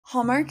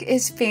Hallmark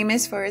is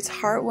famous for its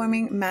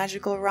heartwarming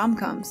magical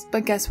rom-coms,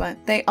 but guess what?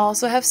 They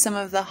also have some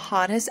of the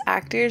hottest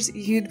actors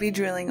you'd be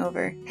drooling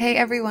over. Hey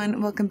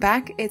everyone, welcome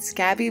back. It's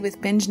Gabby with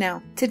Binge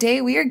Now.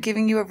 Today we are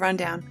giving you a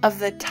rundown of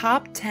the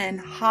top 10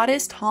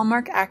 hottest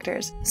Hallmark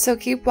actors, so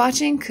keep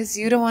watching because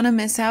you don't want to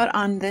miss out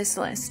on this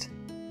list.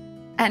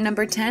 At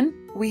number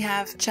 10, we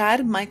have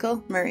Chad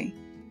Michael Murray.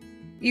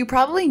 You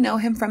probably know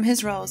him from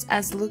his roles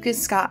as Lucas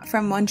Scott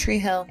from One Tree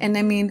Hill, and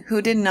I mean,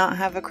 who did not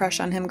have a crush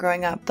on him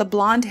growing up? The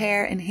blonde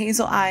hair and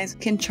hazel eyes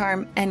can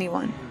charm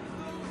anyone.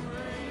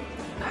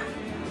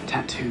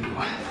 Tattoo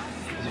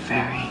is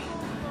very,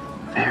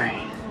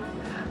 very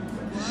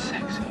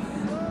sexy.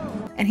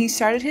 And he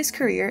started his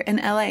career in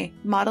LA,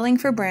 modeling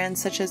for brands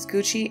such as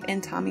Gucci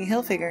and Tommy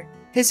Hilfiger.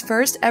 His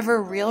first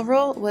ever real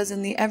role was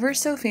in the ever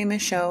so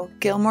famous show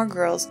Gilmore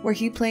Girls, where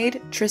he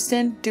played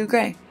Tristan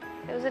Dugrey.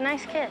 It was a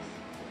nice kiss.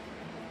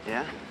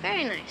 Yeah?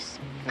 Very nice.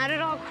 Not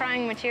at all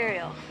crying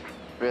material.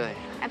 Really?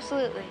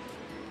 Absolutely.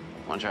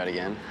 Want to try it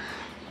again?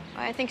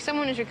 Well, I think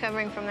someone is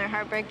recovering from their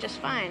heartbreak just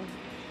fine.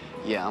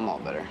 Yeah, I'm all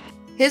better.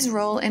 His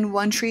role in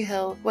One Tree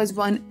Hill was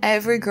one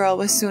every girl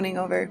was swooning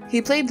over.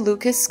 He played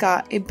Lucas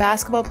Scott, a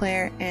basketball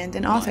player and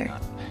an author.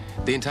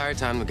 The entire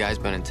time the guy's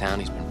been in town,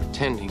 he's been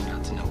pretending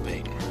not to know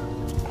Peyton.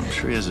 I'm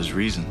sure he has his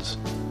reasons.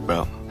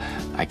 Well,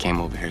 I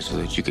came over here so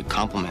that you could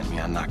compliment me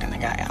on knocking the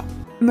guy out.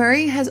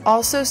 Murray has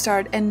also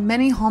starred in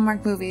many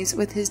Hallmark movies,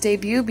 with his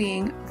debut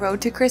being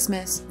Road to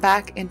Christmas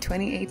back in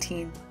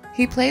 2018.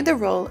 He played the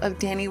role of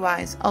Danny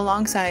Wise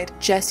alongside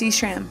Jesse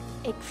Schramm.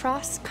 A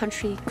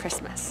cross-country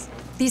Christmas.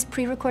 These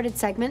pre-recorded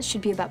segments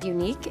should be about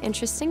unique,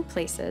 interesting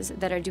places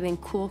that are doing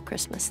cool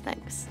Christmas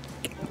things.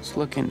 Let's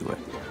look into it.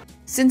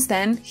 Since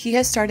then, he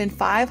has starred in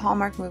 5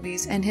 Hallmark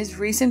movies, and his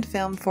recent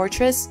film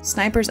Fortress: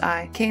 Sniper's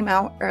Eye came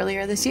out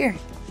earlier this year.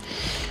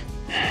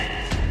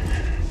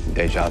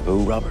 Deja vu,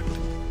 Robert.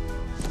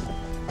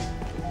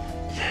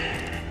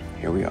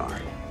 Here we are,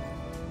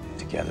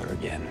 together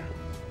again.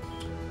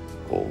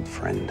 Old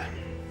friend.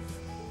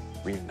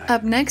 Reunited.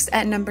 Up next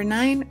at number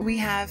 9, we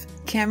have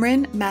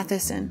Cameron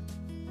Matheson.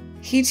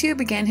 He too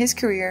began his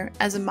career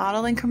as a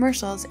model in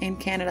commercials in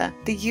Canada,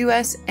 the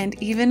US,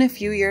 and even a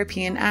few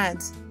European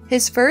ads.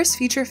 His first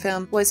feature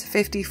film was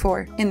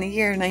 54 in the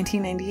year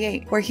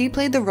 1998, where he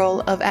played the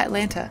role of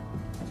Atlanta.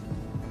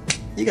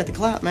 You got the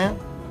clout, man.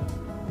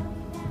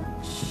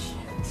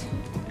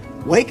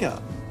 Shit. Wake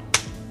up.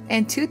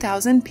 In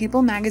 2000,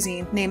 People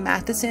magazine named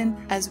Matheson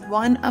as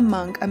one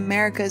among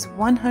America's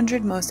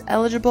 100 most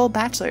eligible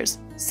bachelors.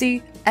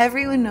 See,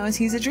 everyone knows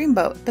he's a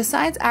dreamboat.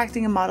 Besides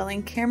acting and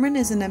modeling, Cameron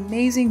is an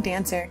amazing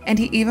dancer, and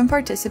he even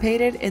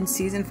participated in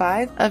season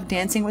 5 of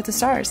Dancing with the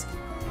Stars.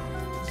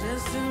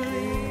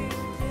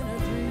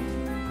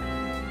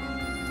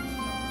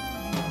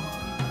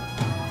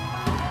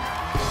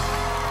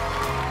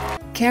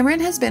 Cameron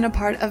has been a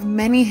part of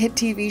many hit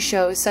TV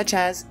shows such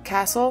as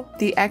Castle,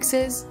 The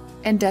Exes,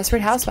 and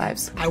Desperate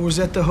Housewives. I was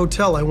at the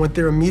hotel. I went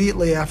there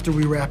immediately after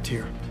we wrapped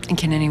here. And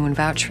can anyone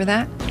vouch for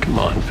that? Come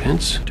on,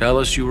 Vince. Tell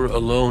us you were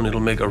alone. It'll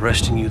make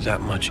arresting you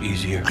that much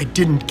easier. I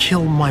didn't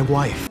kill my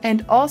wife.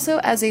 And also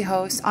as a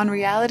host on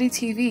reality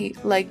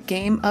TV like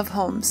Game of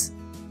Homes.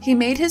 He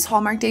made his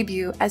Hallmark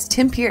debut as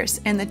Tim Pierce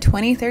in the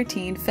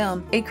 2013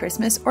 film A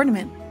Christmas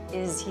Ornament.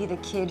 Is he the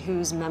kid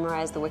who's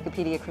memorized the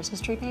Wikipedia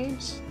Christmas tree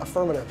page?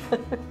 Affirmative.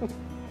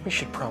 We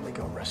should probably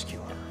go rescue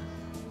her.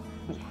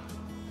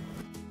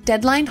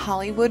 Deadline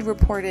Hollywood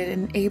reported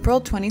in April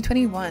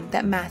 2021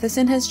 that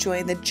Matheson has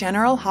joined the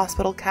General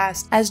Hospital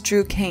cast as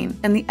Drew Kane.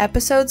 In the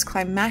episode's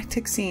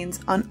climactic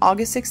scenes on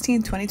August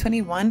 16,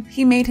 2021,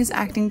 he made his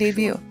acting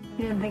debut.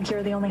 You didn't think you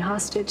were the only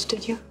hostage,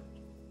 did you?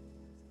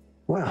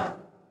 Well,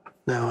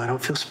 now I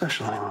don't feel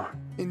special anymore.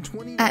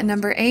 At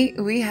number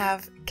 8, we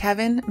have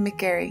Kevin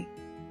McGarry.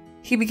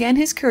 He began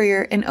his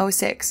career in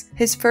 2006.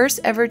 His first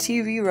ever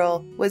TV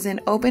role was in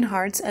Open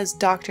Hearts as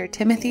Dr.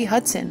 Timothy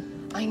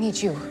Hudson. I need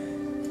you.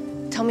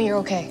 Tell me you're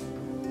okay.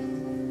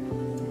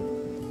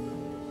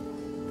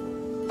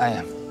 I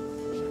am.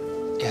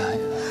 Yeah,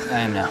 I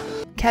am now.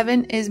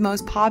 Kevin is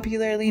most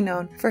popularly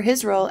known for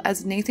his role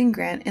as Nathan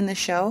Grant in the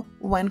show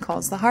When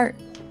Calls the Heart.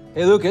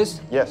 Hey,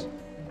 Lucas. Yes.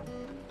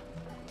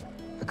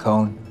 A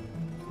cone.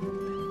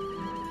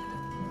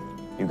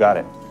 You got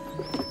it.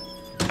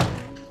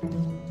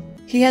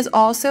 He has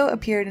also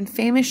appeared in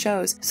famous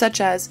shows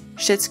such as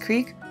Schitt's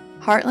Creek,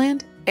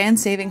 Heartland, and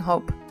Saving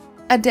Hope.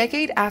 A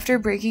decade after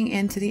breaking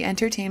into the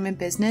entertainment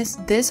business,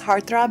 this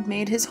heartthrob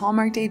made his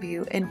Hallmark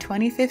debut in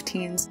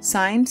 2015's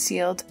Signed,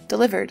 Sealed,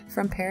 Delivered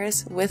from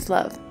Paris with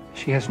Love.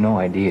 She has no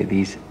idea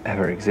these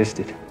ever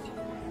existed.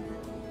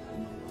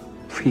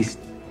 Please,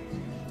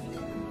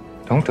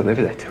 don't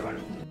deliver that to her.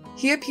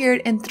 He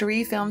appeared in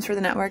 3 films for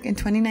the network in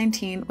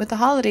 2019 with a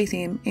holiday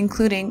theme,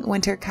 including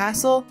Winter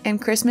Castle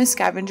and Christmas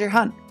Scavenger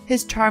Hunt.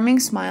 His charming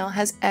smile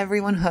has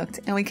everyone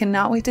hooked, and we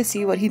cannot wait to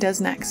see what he does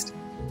next.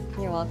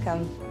 You're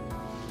welcome.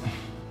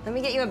 Let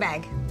me get you a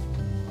bag.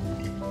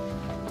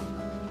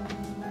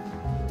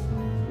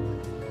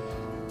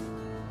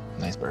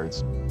 Nice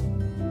birds.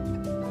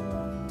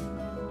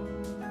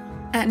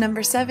 At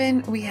number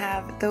 7, we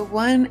have the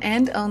one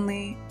and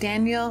only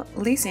Daniel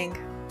Leesing.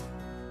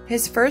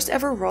 His first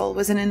ever role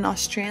was in an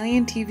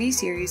Australian TV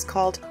series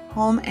called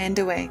Home and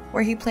Away,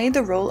 where he played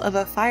the role of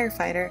a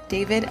firefighter,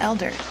 David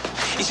Elder.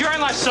 Is your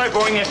own life so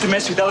boring you have to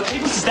mess with other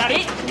people's? Is that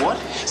it? What?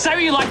 Say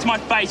what you like to my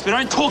face, but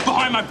don't talk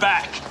behind my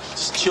back.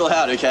 Just chill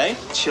out, okay?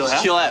 Chill out?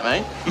 Just chill out,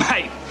 mate.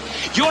 Mate,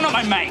 you're not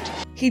my mate.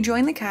 He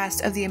joined the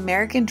cast of the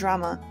American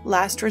drama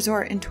Last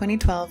Resort in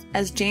 2012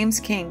 as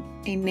James King,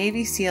 a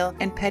Navy SEAL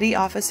and petty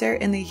officer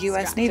in the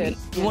U.S. Navy.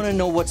 You want to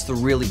know what's the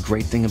really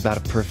great thing about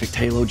a perfect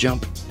halo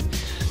jump?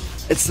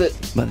 It's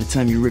that by the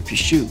time you rip your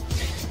shoe,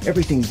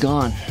 everything's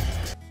gone.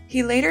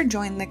 He later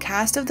joined the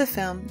cast of the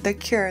film The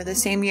Cure the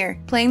same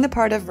year, playing the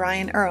part of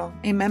Ryan Earl,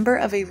 a member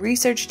of a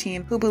research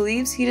team who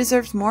believes he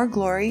deserves more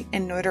glory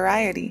and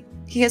notoriety.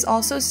 He has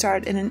also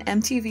starred in an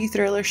MTV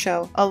Thriller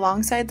show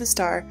alongside the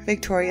star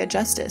Victoria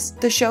Justice.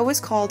 The show was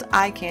called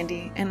Eye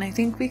Candy, and I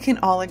think we can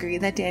all agree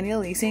that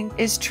Daniel Leesing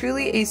is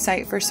truly a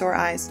sight for sore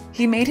eyes.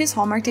 He made his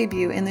Hallmark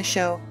debut in the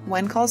show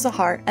When Calls the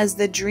Heart as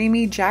the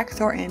dreamy Jack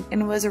Thornton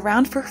and was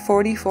around for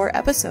 44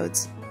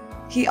 episodes.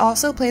 He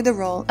also played the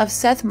role of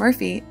Seth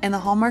Murphy in the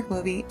Hallmark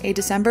movie A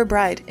December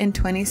Bride in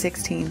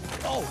 2016.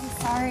 Oh,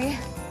 I'm sorry.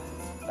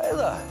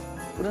 Layla,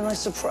 what a nice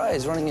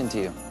surprise running into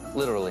you.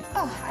 Literally.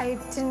 Oh, I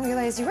didn't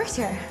realize you worked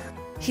here.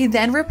 He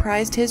then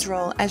reprised his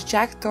role as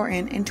Jack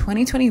Thornton in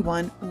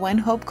 2021 When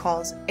Hope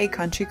Calls, A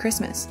Country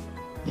Christmas.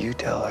 You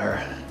tell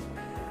her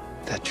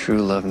that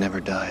true love never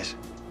dies.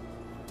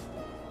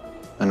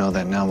 I know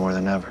that now more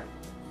than ever.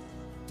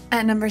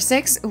 At number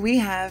 6, we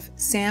have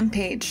Sam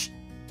Page.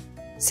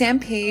 Sam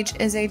Page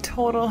is a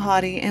total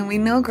hottie, and we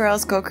know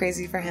girls go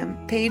crazy for him.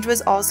 Page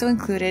was also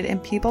included in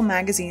People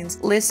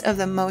magazine's list of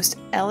the most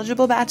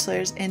eligible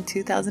bachelors in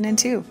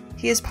 2002.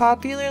 He is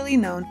popularly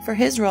known for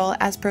his role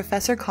as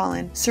Professor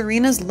Colin,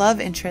 Serena's love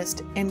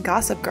interest in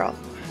Gossip Girl.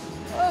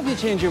 Well, if you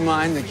change your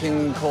mind, the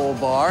King Cole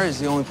Bar is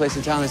the only place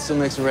in town that still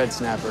makes a red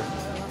snapper.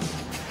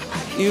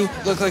 You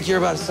look like you're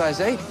about a size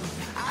 8.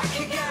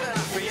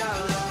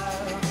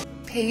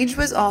 Page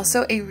was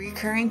also a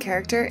recurring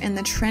character in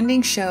the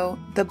trending show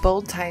The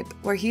Bold Type,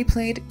 where he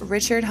played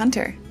Richard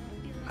Hunter.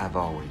 I've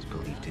always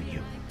believed in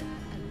you.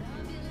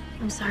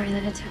 I'm sorry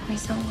that it took me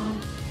so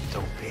long.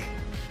 Don't be.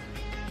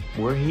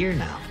 We're here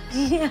now.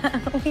 Yeah,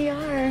 we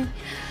are.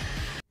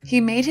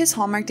 He made his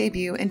Hallmark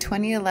debut in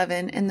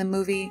 2011 in the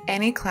movie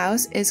Annie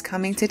Klaus is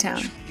Coming to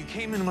Town. You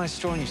came into my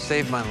store and you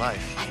saved my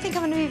life. I think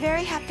I'm gonna be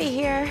very happy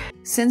here.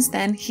 Since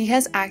then, he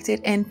has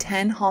acted in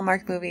 10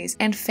 Hallmark movies,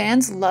 and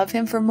fans love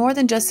him for more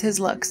than just his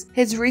looks.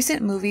 His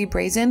recent movie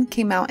Brazen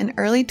came out in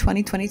early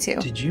 2022.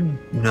 Did you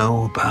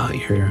know about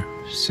your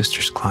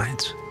sister's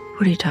clients?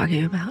 What are you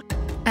talking about?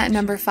 At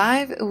number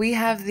 5, we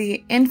have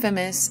the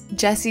infamous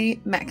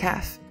Jesse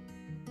Metcalfe.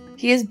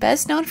 He is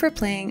best known for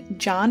playing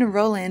John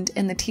Rowland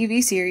in the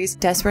TV series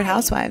Desperate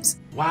Housewives.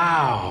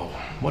 Wow,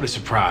 what a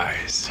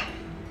surprise.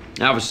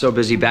 I was so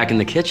busy back in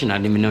the kitchen, I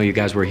didn't even know you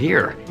guys were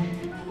here.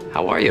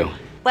 How are you?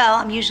 Well,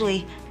 I'm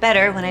usually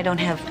better when I don't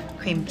have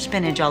cream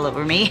spinach all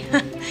over me.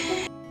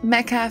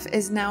 Metcalfe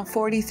is now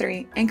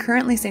 43 and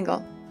currently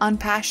single. On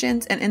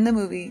Passions and in the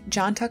movie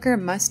John Tucker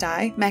Must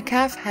Die,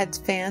 Metcalfe had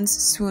fans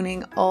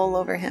swooning all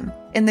over him.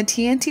 In the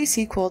TNT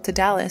sequel to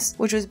Dallas,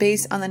 which was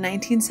based on the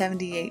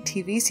 1978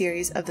 TV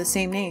series of the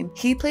same name,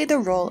 he played the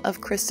role of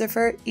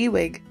Christopher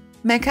Ewig.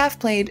 Metcalfe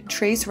played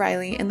Trace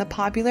Riley in the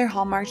popular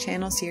Hallmark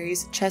Channel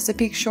series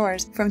Chesapeake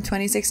Shores from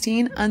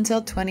 2016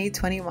 until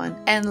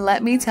 2021. And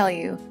let me tell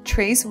you,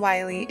 Trace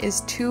Riley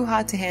is too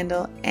hot to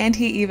handle, and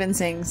he even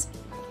sings.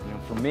 You know,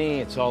 for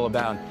me, it's all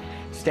about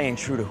staying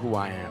true to who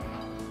I am.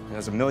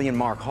 There's a million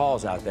Mark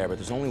Halls out there, but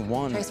there's only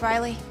one. Trace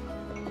Riley?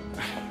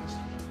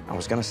 I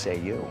was gonna say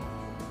you.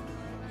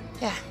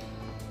 Yeah.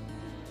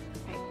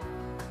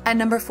 At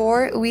number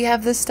 4, we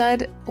have the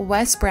stud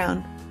Wes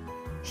Brown.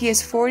 He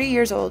is 40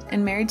 years old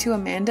and married to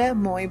Amanda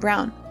Moy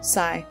Brown.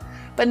 Sigh.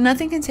 But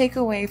nothing can take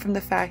away from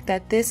the fact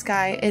that this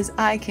guy is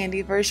eye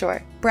candy for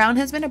sure. Brown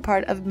has been a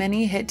part of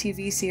many hit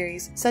TV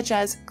series such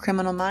as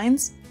Criminal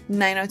Minds,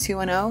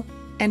 90210,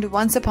 and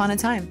Once Upon a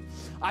Time.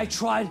 I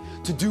tried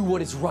to do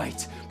what is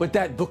right, but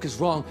that book is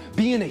wrong.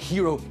 Being a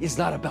hero is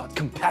not about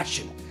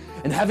compassion,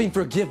 and having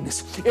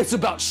forgiveness, it's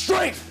about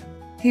strength!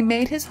 He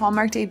made his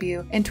Hallmark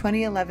debut in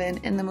 2011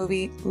 in the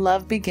movie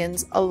Love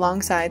Begins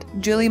alongside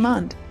Julie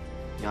Mond.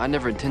 I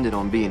never intended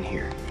on being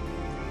here.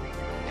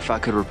 If I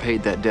could have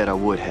repaid that debt, I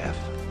would have.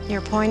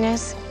 Your point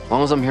is? As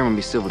long as I'm here, I'm gonna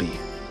be civil to you.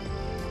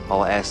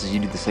 All I ask is you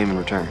do the same in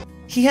return.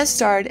 He has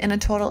starred in a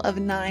total of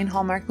 9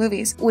 Hallmark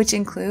movies, which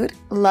include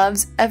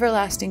Love's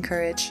Everlasting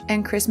Courage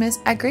and Christmas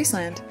at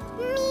Graceland.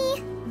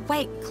 Me?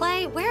 Wait,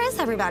 Clay, where is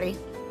everybody?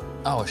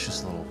 Oh, it's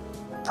just a little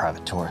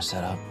private tour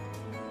setup.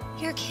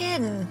 You're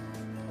kidding.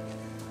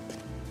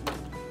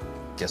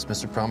 Guess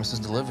Mr. Promises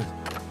delivered.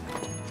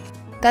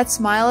 That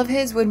smile of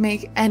his would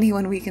make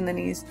anyone weak in the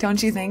knees,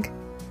 don't you think?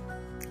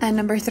 At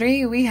number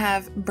 3, we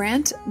have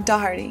Brant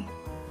Daugherty.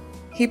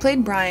 He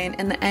played Brian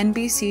in the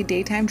NBC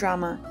daytime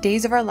drama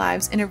Days of Our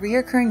Lives in a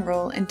recurring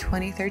role in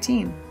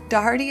 2013.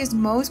 Doherty is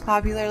most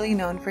popularly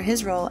known for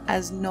his role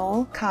as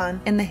Noel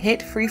Kahn in the hit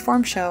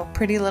freeform show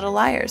Pretty Little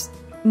Liars.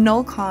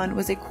 Noel Kahn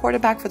was a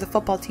quarterback for the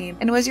football team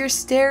and was your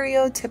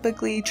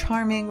stereotypically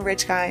charming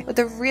rich guy with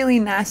a really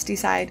nasty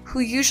side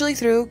who usually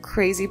threw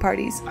crazy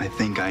parties. I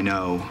think I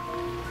know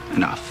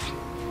enough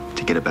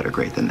to get a better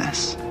grade than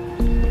this.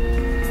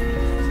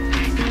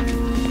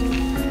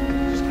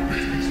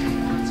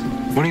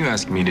 What are you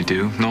asking me to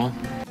do, Noel?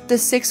 The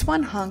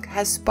 6'1" hunk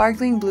has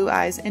sparkling blue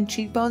eyes and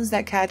cheekbones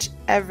that catch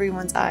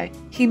everyone's eye.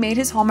 He made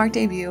his Hallmark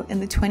debut in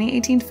the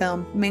 2018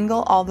 film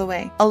Mingle All the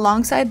Way,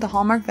 alongside the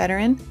Hallmark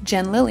veteran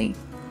Jen Lilly.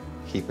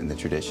 Keeping the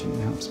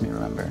tradition helps me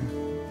remember.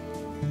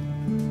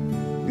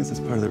 I guess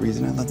that's part of the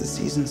reason I love the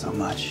season so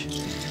much.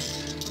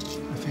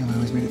 My family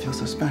always made it feel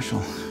so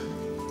special.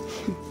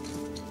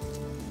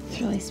 It's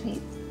really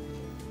sweet.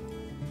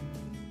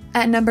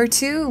 At number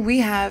 2, we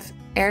have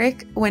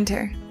Eric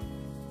Winter.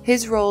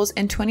 His roles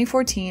in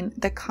 2014,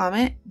 The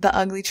Comet, The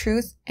Ugly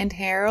Truth, and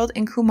Harold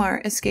and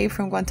Kumar Escape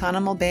from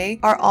Guantanamo Bay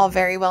are all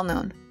very well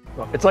known.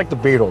 It's like the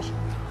Beatles,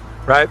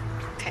 right?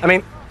 I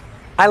mean,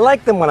 I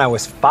liked them when I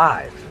was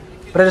 5,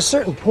 but at a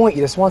certain point,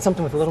 you just want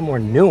something with a little more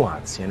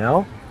nuance, you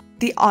know?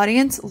 The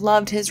audience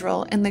loved his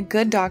role in The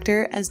Good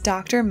Doctor as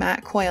Dr.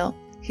 Matt Coyle.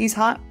 He's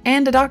hot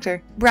and a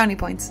doctor. Brownie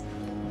points.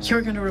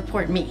 You're gonna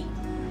report me.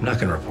 I'm not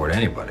gonna report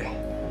anybody.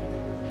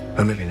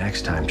 But maybe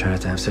next time, try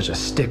not to have such a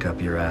stick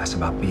up your ass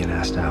about being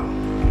asked out.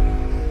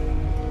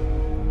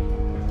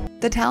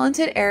 The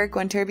talented Eric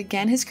Winter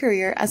began his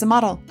career as a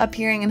model,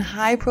 appearing in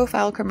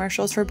high-profile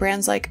commercials for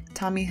brands like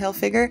Tommy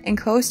Hilfiger and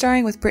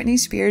co-starring with Britney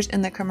Spears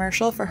in the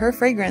commercial for her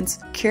fragrance,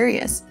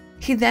 Curious.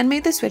 He then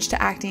made the switch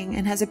to acting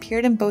and has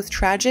appeared in both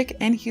tragic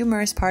and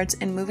humorous parts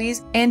in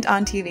movies and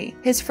on TV.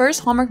 His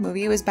first Hallmark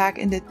movie was back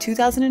in the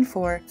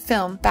 2004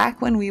 film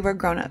Back When We Were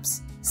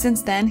Grown-Ups.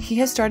 Since then, he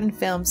has starred in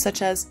films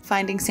such as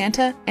Finding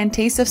Santa and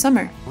Taste of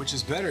Summer. Which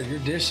is better, your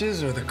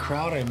dishes or the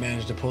crowd I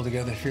managed to pull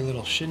together for your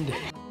little shindig?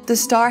 The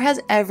star has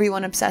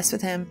everyone obsessed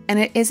with him, and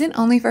it isn't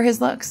only for his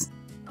looks.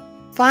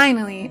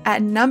 Finally,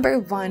 at number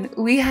 1,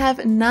 we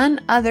have none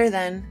other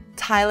than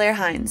Tyler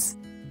Hynes.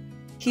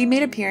 He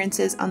made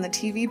appearances on the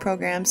TV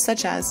programs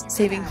such as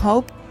Saving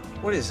Hope.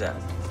 What is that?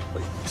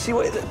 See,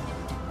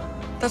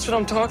 that's what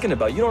I'm talking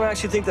about. You don't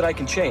actually think that I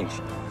can change.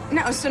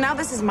 No, so now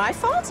this is my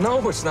fault?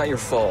 No, it's not your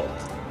fault.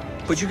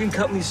 But you can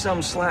cut me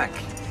some slack.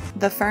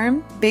 The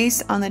Firm,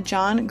 based on the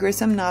John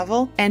Grisham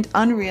novel, and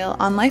Unreal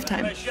on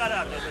Lifetime. Hey, shut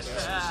up.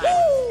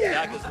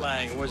 Jack is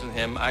lying. It wasn't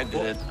him. I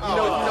did it. You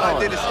know I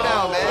did it. Sit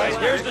down, man. Right,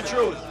 here's the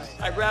truth.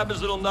 I grabbed his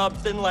little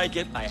nub, didn't like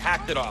it. I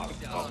hacked it off.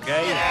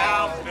 Okay?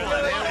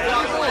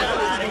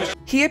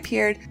 He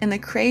appeared in the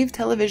Crave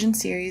television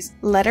series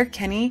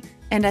Letterkenny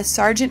and as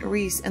Sergeant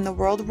Reese in the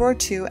World War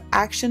II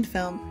action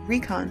film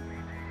Recon.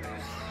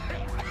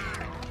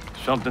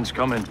 Something's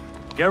coming.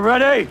 Get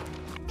ready!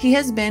 He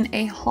has been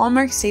a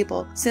Hallmark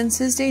staple since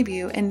his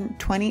debut in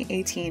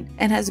 2018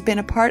 and has been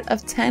a part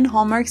of 10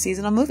 Hallmark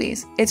seasonal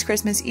movies. It's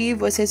Christmas Eve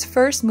was his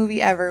first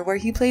movie ever where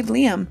he played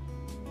Liam.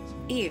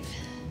 Eve.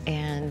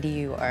 And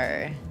you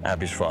are?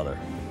 Abby's father.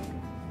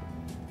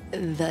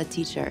 The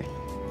teacher.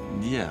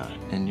 Yeah,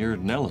 and you're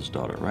Nella's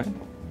daughter, right?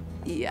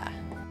 Yeah.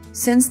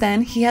 Since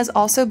then, he has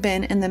also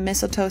been in The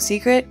Mistletoe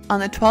Secret, On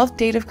the 12th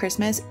Date of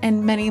Christmas,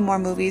 and many more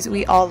movies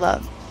we all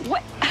love.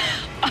 What?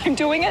 I'm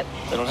doing it?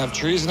 They don't have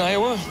trees in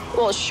Iowa?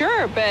 Well,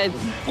 sure, but...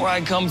 Where I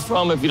come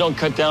from, if you don't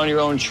cut down your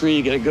own tree,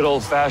 you get a good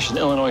old-fashioned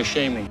Illinois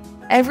shaming.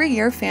 Every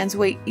year, fans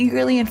wait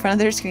eagerly in front of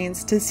their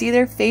screens to see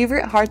their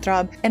favorite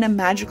heartthrob in a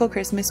magical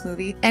Christmas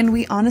movie, and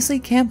we honestly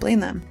can't blame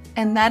them.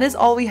 And that is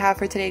all we have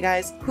for today,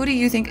 guys. Who do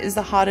you think is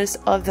the hottest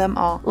of them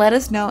all? Let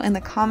us know in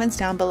the comments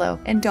down below.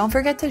 And don't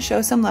forget to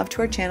show some love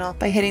to our channel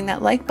by hitting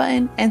that like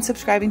button and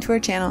subscribing to our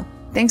channel.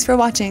 Thanks for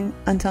watching.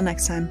 Until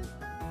next time.